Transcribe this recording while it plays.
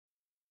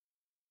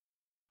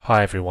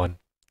Hi everyone,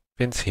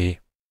 Vince here.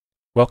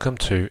 Welcome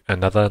to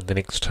another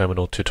Linux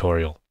terminal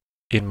tutorial.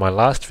 In my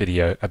last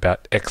video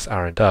about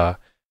xrandr,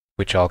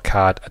 which I'll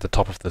card at the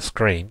top of the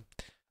screen,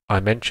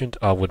 I mentioned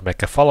I would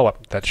make a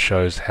follow-up that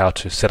shows how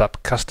to set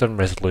up custom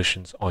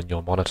resolutions on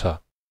your monitor.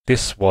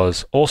 This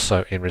was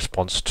also in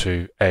response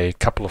to a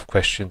couple of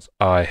questions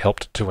I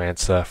helped to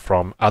answer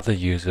from other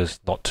users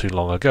not too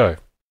long ago.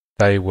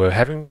 They were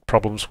having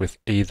problems with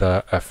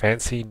either a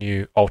fancy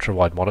new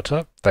ultra-wide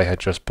monitor they had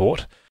just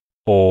bought,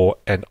 or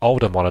an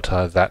older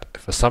monitor that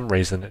for some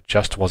reason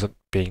just wasn't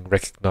being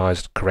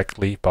recognized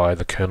correctly by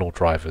the kernel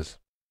drivers.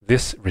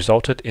 This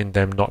resulted in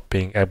them not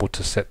being able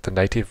to set the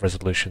native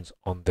resolutions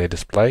on their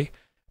display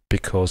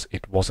because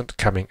it wasn't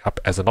coming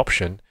up as an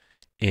option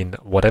in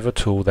whatever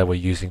tool they were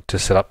using to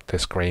set up their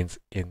screens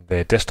in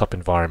their desktop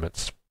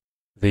environments.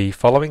 The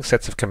following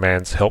sets of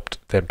commands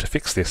helped them to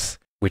fix this,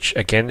 which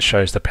again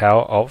shows the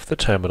power of the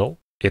terminal,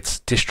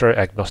 its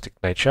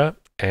distro-agnostic nature,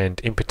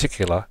 and in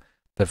particular,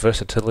 the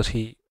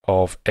versatility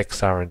of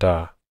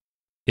xrandr.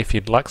 If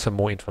you'd like some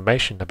more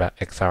information about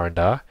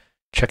xrandr,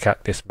 check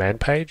out this man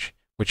page,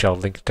 which I'll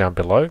link down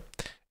below,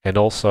 and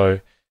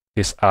also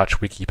this Arch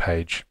Wiki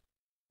page.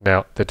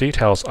 Now, the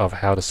details of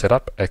how to set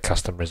up a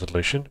custom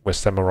resolution were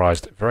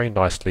summarized very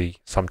nicely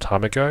some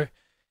time ago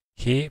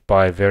here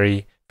by a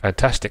very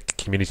fantastic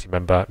community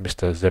member,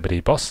 Mr.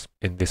 Zebedee Boss,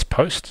 in this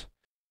post.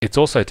 It's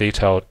also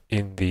detailed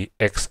in the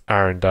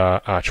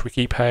xrandr Arch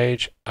Wiki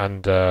page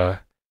under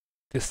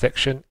this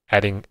section,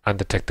 adding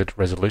undetected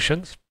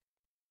resolutions.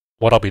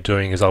 What I'll be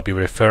doing is I'll be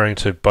referring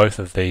to both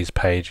of these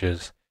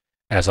pages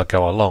as I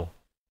go along.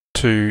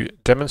 To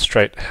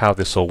demonstrate how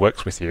this all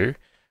works with you,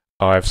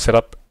 I've set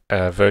up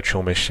a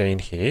virtual machine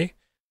here.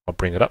 I'll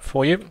bring it up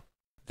for you.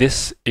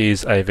 This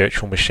is a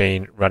virtual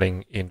machine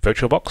running in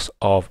VirtualBox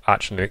of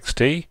Arch Linux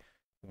D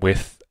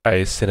with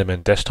a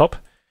Cinnamon desktop.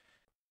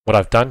 What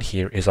I've done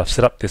here is I've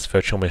set up this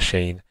virtual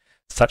machine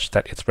such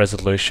that its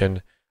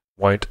resolution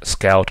won't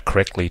scale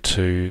correctly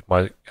to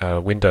my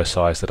window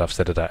size that I've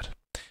set it at.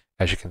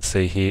 As you can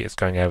see here, it's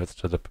going over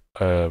to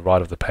the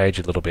right of the page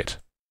a little bit.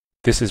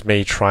 This is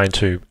me trying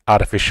to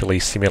artificially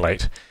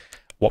simulate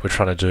what we're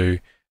trying to do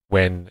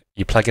when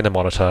you plug in a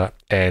monitor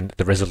and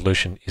the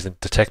resolution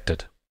isn't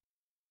detected.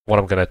 What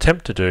I'm going to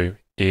attempt to do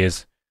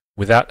is,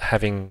 without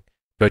having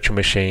virtual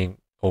machine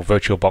or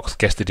VirtualBox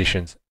guest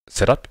editions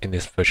set up in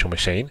this virtual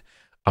machine,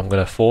 I'm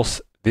going to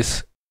force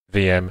this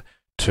VM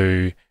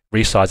to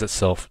resize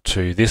itself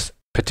to this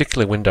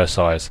particular window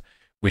size,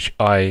 which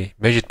I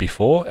measured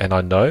before and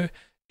I know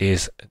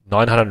is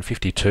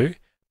 952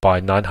 by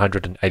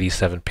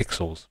 987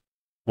 pixels.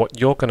 What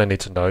you're going to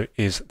need to know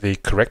is the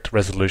correct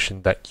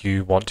resolution that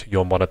you want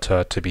your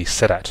monitor to be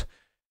set at,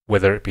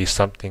 whether it be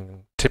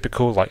something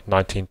typical like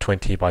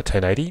 1920 by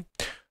 1080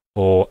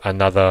 or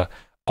another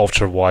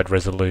ultra wide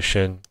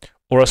resolution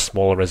or a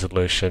smaller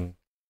resolution.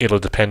 It'll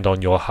depend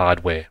on your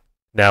hardware.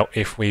 Now,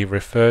 if we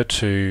refer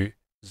to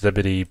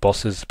Zebedee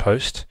Boss's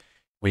post,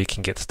 we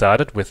can get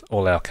started with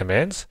all our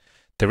commands.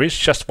 There is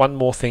just one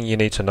more thing you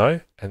need to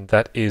know, and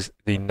that is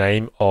the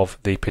name of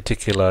the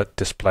particular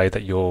display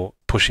that you're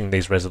pushing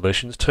these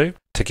resolutions to.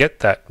 To get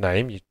that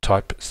name, you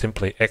type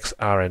simply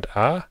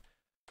xrandr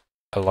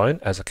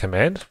alone as a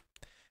command,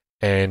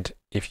 and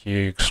if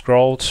you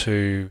scroll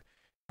to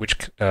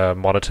which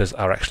monitors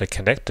are actually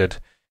connected,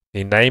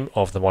 the name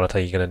of the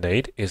monitor you're going to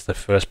need is the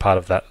first part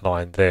of that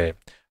line there.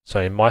 So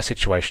in my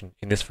situation,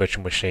 in this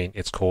virtual machine,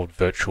 it's called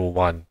Virtual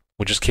 1.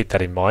 We'll just keep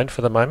that in mind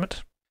for the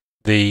moment.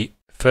 The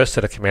first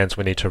set of commands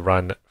we need to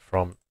run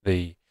from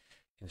the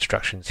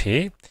instructions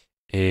here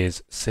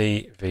is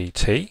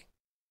cvt.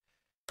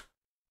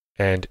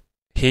 And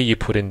here you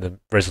put in the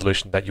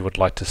resolution that you would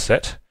like to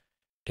set.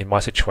 In my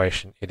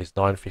situation, it is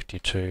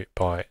 952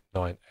 by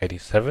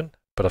 987.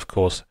 But of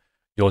course,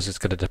 yours is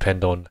going to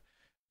depend on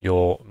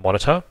your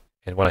monitor.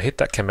 And when I hit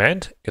that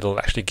command, it'll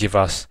actually give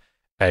us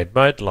a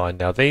mode line.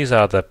 Now these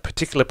are the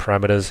particular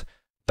parameters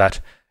that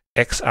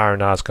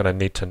xrandr is going to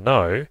need to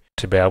know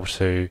to be able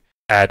to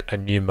add a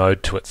new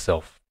mode to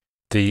itself.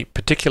 The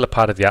particular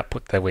part of the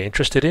output that we're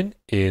interested in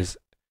is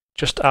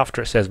just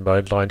after it says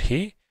mode line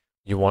here,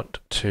 you want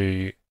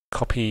to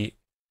copy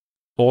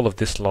all of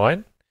this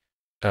line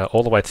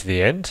all the way to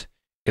the end.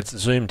 It's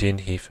zoomed in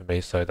here for me,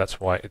 so that's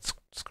why it's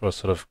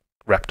sort of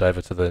wrapped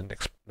over to the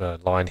next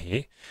line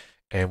here,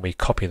 and we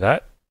copy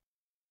that.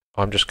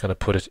 I'm just going to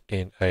put it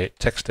in a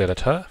text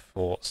editor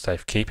for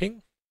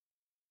safekeeping.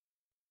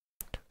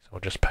 So I'll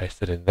just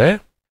paste it in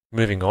there.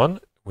 Moving on,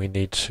 we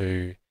need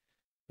to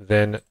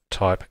then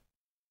type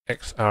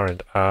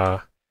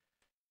xrandr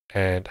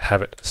and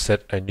have it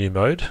set a new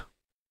mode.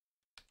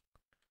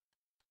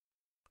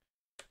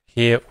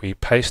 Here we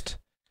paste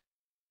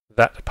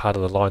that part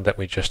of the line that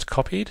we just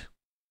copied.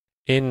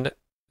 In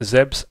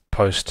Zeb's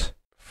post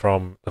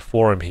from the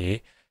forum here,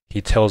 he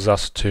tells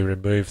us to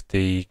remove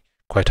the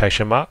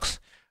quotation marks.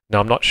 Now,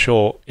 I'm not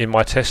sure, in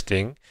my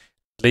testing,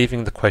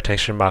 leaving the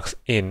quotation marks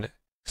in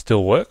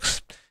still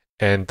works,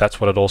 and that's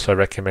what it also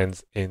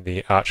recommends in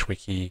the Arch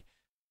Wiki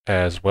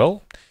as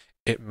well.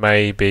 It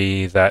may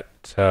be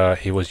that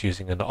he was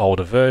using an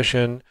older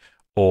version,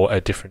 or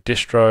a different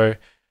distro.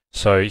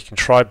 So you can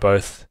try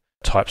both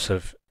types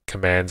of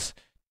commands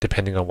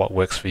depending on what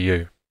works for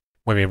you.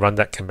 When we run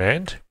that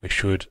command, we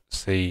should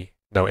see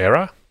no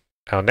error.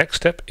 Our next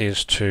step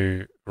is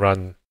to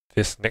run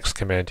this next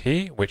command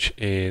here, which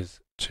is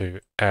to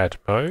add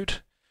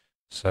mode.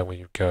 So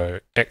we go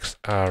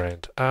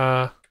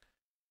xrandr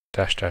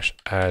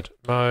 --add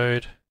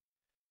mode.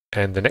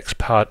 And the next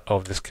part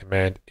of this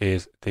command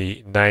is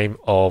the name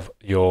of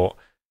your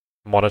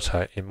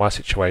monitor. In my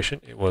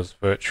situation, it was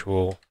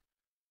virtual1.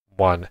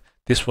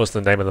 This was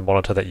the name of the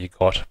monitor that you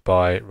got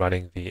by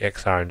running the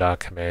xrandr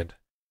command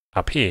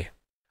up here.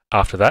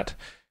 After that,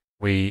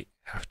 we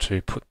have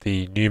to put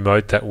the new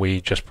mode that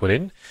we just put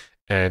in,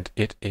 and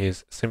it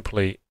is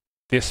simply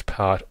this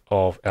part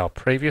of our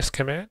previous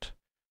command.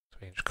 So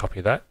we can just copy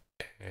that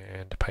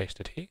and paste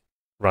it here.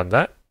 Run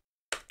that.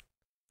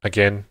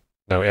 Again,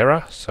 no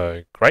error,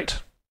 so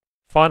great.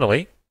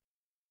 Finally,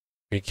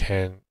 we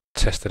can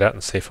test it out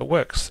and see if it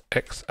works.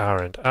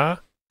 xrandr.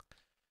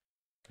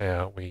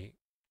 Now we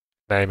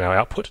name our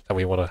output that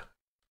we want to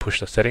push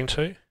the setting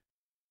to.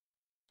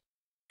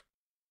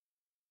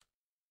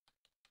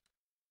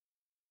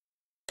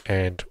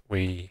 And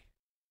we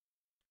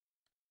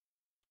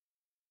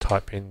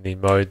type in the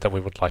mode that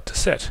we would like to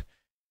set,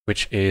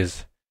 which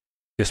is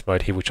this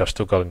mode here, which I've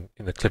still got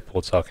in the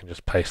clipboard, so I can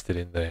just paste it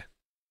in there.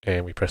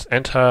 And we press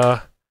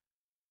enter,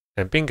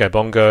 and bingo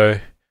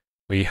bongo,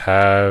 we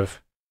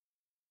have,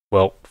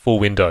 well, full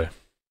window.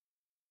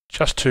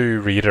 Just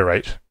to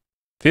reiterate,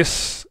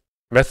 this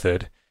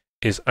method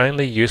is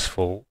only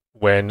useful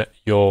when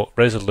your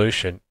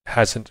resolution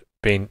hasn't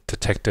been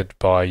detected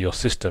by your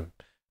system,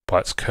 by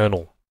its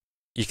kernel.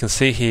 You can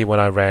see here when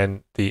I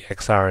ran the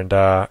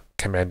xrandr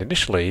command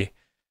initially,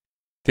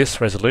 this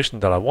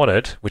resolution that I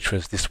wanted, which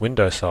was this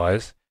window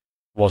size,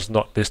 was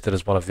not listed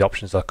as one of the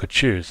options I could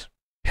choose.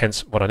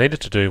 Hence, what I needed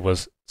to do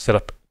was set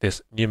up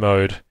this new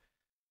mode,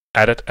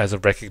 add it as a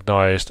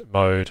recognized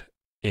mode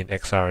in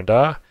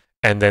xrandr,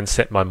 and then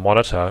set my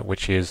monitor,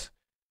 which is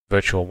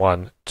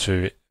virtual1,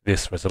 to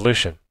this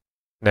resolution.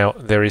 Now,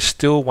 there is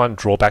still one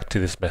drawback to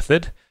this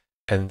method,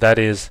 and that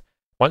is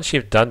once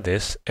you've done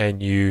this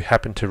and you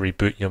happen to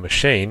reboot your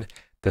machine,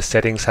 the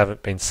settings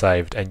haven't been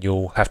saved and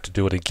you'll have to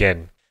do it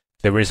again.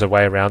 There is a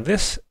way around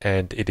this,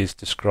 and it is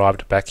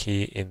described back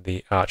here in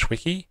the Arch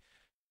Wiki,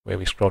 where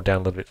we scroll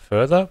down a little bit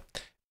further,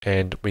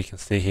 and we can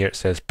see here it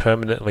says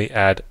permanently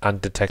add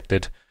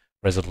undetected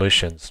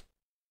resolutions.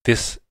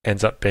 This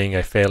ends up being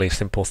a fairly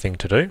simple thing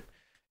to do.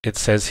 It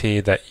says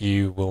here that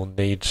you will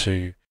need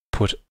to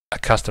put a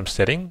custom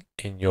setting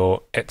in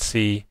your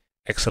etc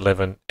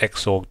x11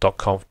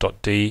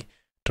 xorg.conf.d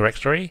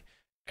directory,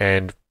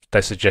 and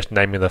they suggest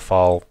naming the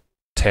file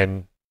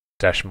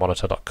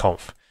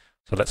 10-monitor.conf.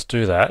 So let's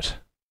do that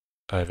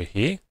over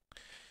here.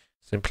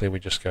 Simply we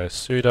just go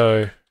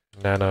sudo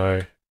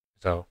nano,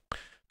 so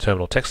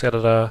terminal text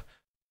editor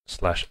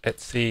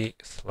 /etc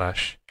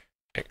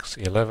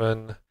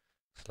 /x11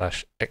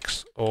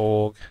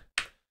 /xorg,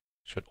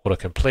 should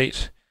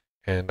autocomplete,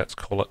 and let's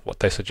call it what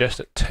they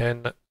suggested,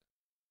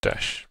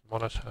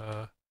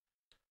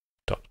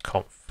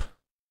 10-monitor.conf.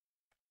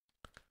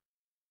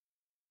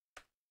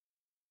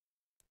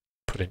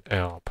 Put in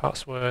our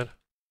password.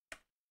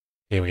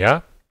 Here we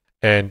are.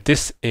 And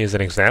this is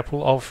an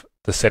example of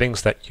the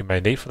settings that you may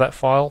need for that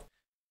file.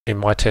 In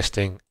my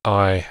testing,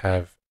 I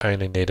have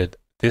only needed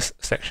this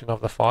section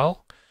of the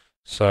file.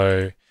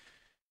 So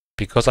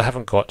because I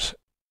haven't got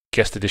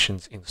guest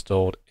editions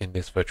installed in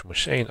this virtual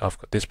machine, I've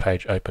got this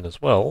page open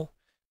as well,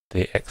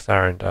 the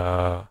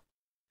xrandr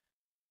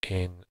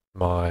in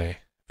my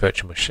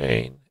virtual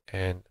machine,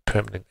 and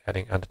permanently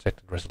adding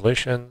undetected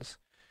resolutions.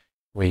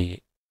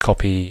 We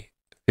copy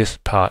this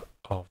part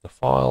of the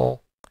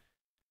file,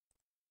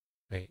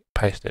 we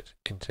paste it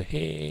into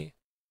here.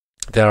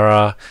 There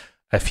are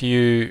a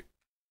few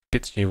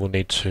bits you will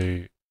need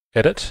to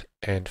edit,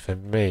 and for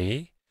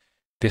me,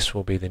 this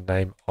will be the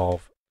name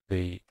of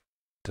the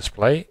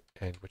display,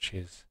 and which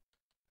is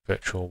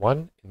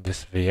virtual1 in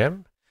this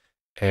VM,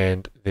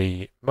 and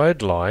the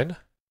mode line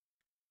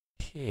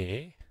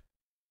here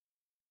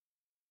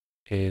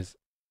is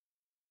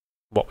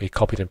what we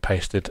copied and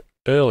pasted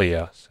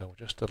earlier. So we'll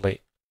just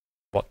delete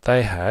what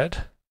they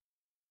had.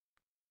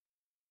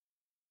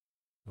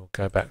 We'll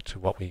go back to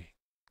what we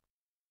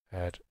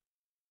had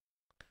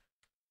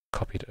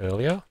copied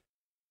earlier.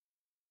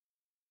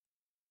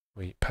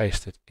 We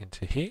paste it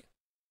into here.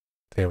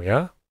 There we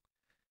are.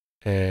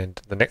 And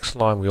the next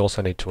line we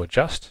also need to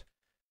adjust,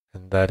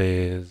 and that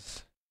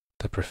is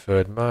the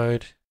preferred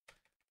mode.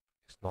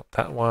 It's not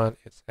that one,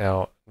 it's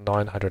our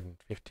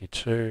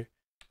 952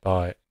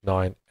 by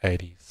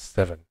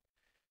 987.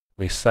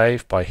 We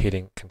save by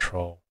hitting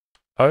Control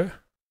O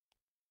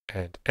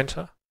and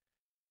enter,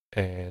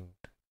 and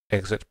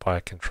exit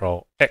by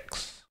Control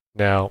X.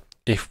 Now,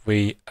 if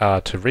we are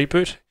to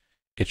reboot,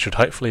 it should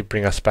hopefully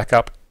bring us back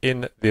up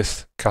in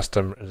this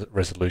custom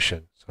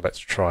resolution. So let's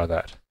try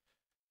that.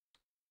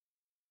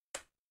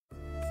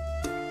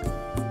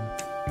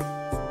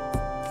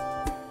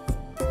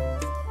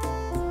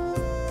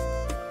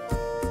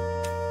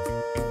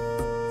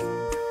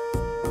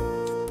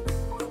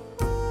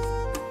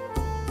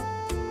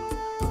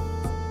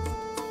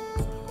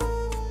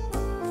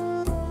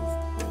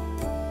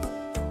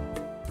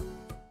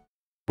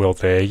 Well,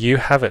 there you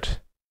have it.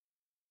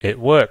 It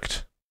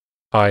worked.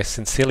 I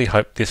sincerely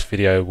hope this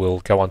video will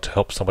go on to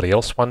help somebody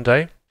else one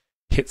day.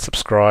 Hit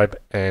subscribe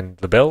and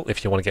the bell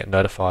if you want to get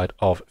notified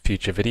of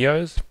future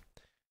videos.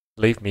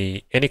 Leave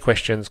me any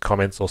questions,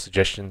 comments, or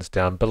suggestions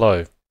down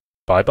below.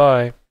 Bye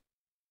bye.